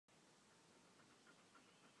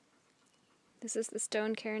This is the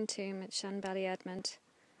stone cairn tomb at Shanballyedmond.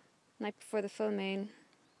 Night before the full moon.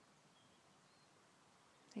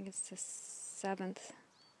 I think it's the 7th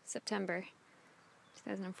September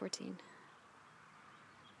 2014.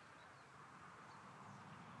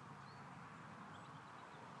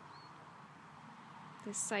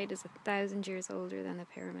 This site is 1,000 years older than the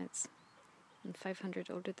pyramids and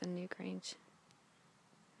 500 older than Newgrange.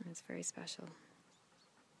 And it's very special.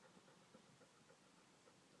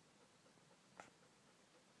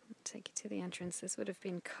 I'll take you to the entrance. This would have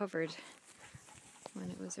been covered when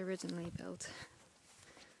it was originally built.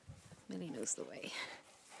 Millie knows the way.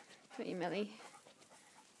 Don't you, Millie?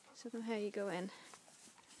 Show them how you go in.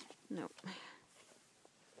 No.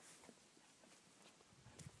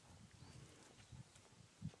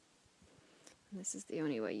 And this is the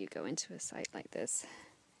only way you go into a site like this.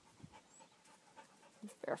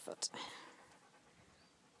 Barefoot.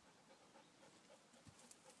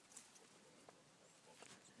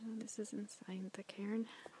 So this is inside the cairn.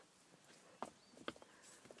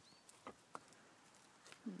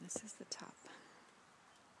 And this is the top.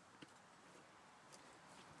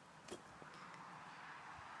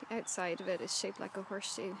 The outside of it is shaped like a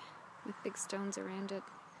horseshoe with big stones around it.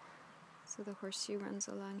 So the horseshoe runs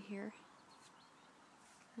along here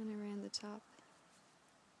and around the top.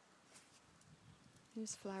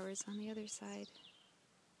 There's flowers on the other side.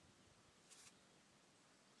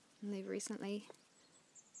 And they've recently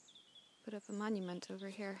put up a monument over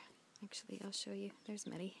here. Actually, I'll show you. There's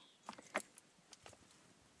Millie.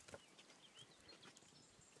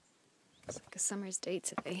 It's like a summer's day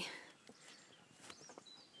today.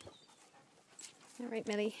 Alright,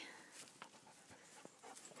 Millie.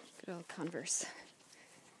 Good old Converse.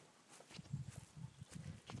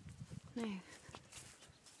 Now, there's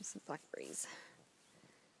some blackberries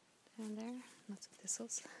down there. Lots of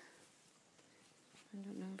thistles. I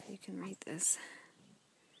don't know if you can read this.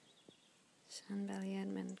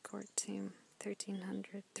 Shanballyedmond Court Tomb,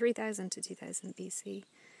 3000 to 2000 BC.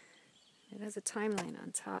 It has a timeline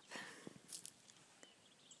on top.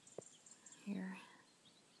 Here.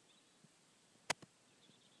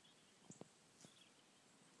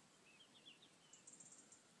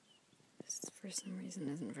 This, for some reason,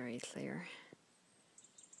 isn't very clear.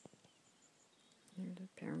 Here are the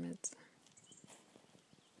pyramids.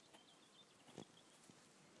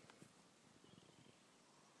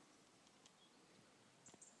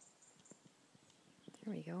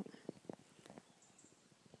 There we go.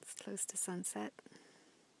 It's close to sunset.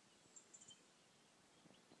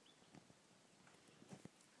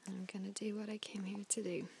 I'm going to do what I came here to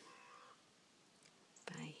do.